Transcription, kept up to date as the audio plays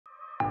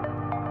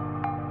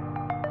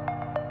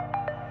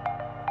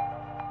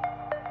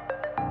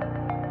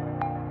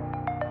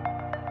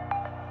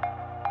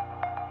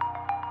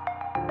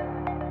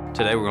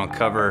Today we're going to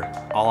cover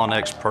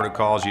all-on-X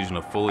protocols using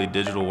a fully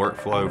digital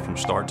workflow from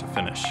start to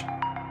finish.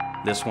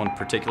 This one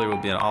particularly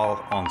will be an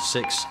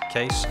all-on-6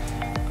 case,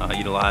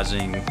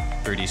 utilizing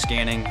 3D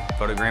scanning,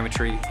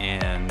 photogrammetry,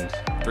 and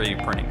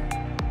 3D printing.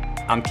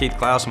 I'm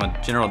Klaus, I'm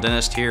a general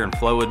dentist here in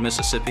Flowood,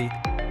 Mississippi.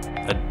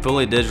 A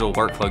fully digital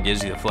workflow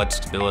gives you the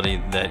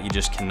flexibility that you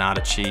just cannot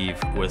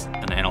achieve with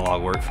an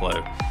analog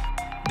workflow.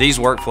 These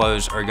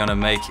workflows are going to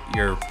make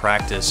your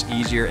practice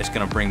easier. It's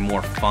going to bring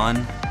more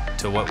fun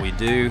to what we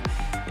do.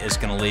 It's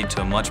going to lead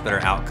to a much better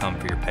outcome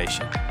for your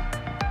patient.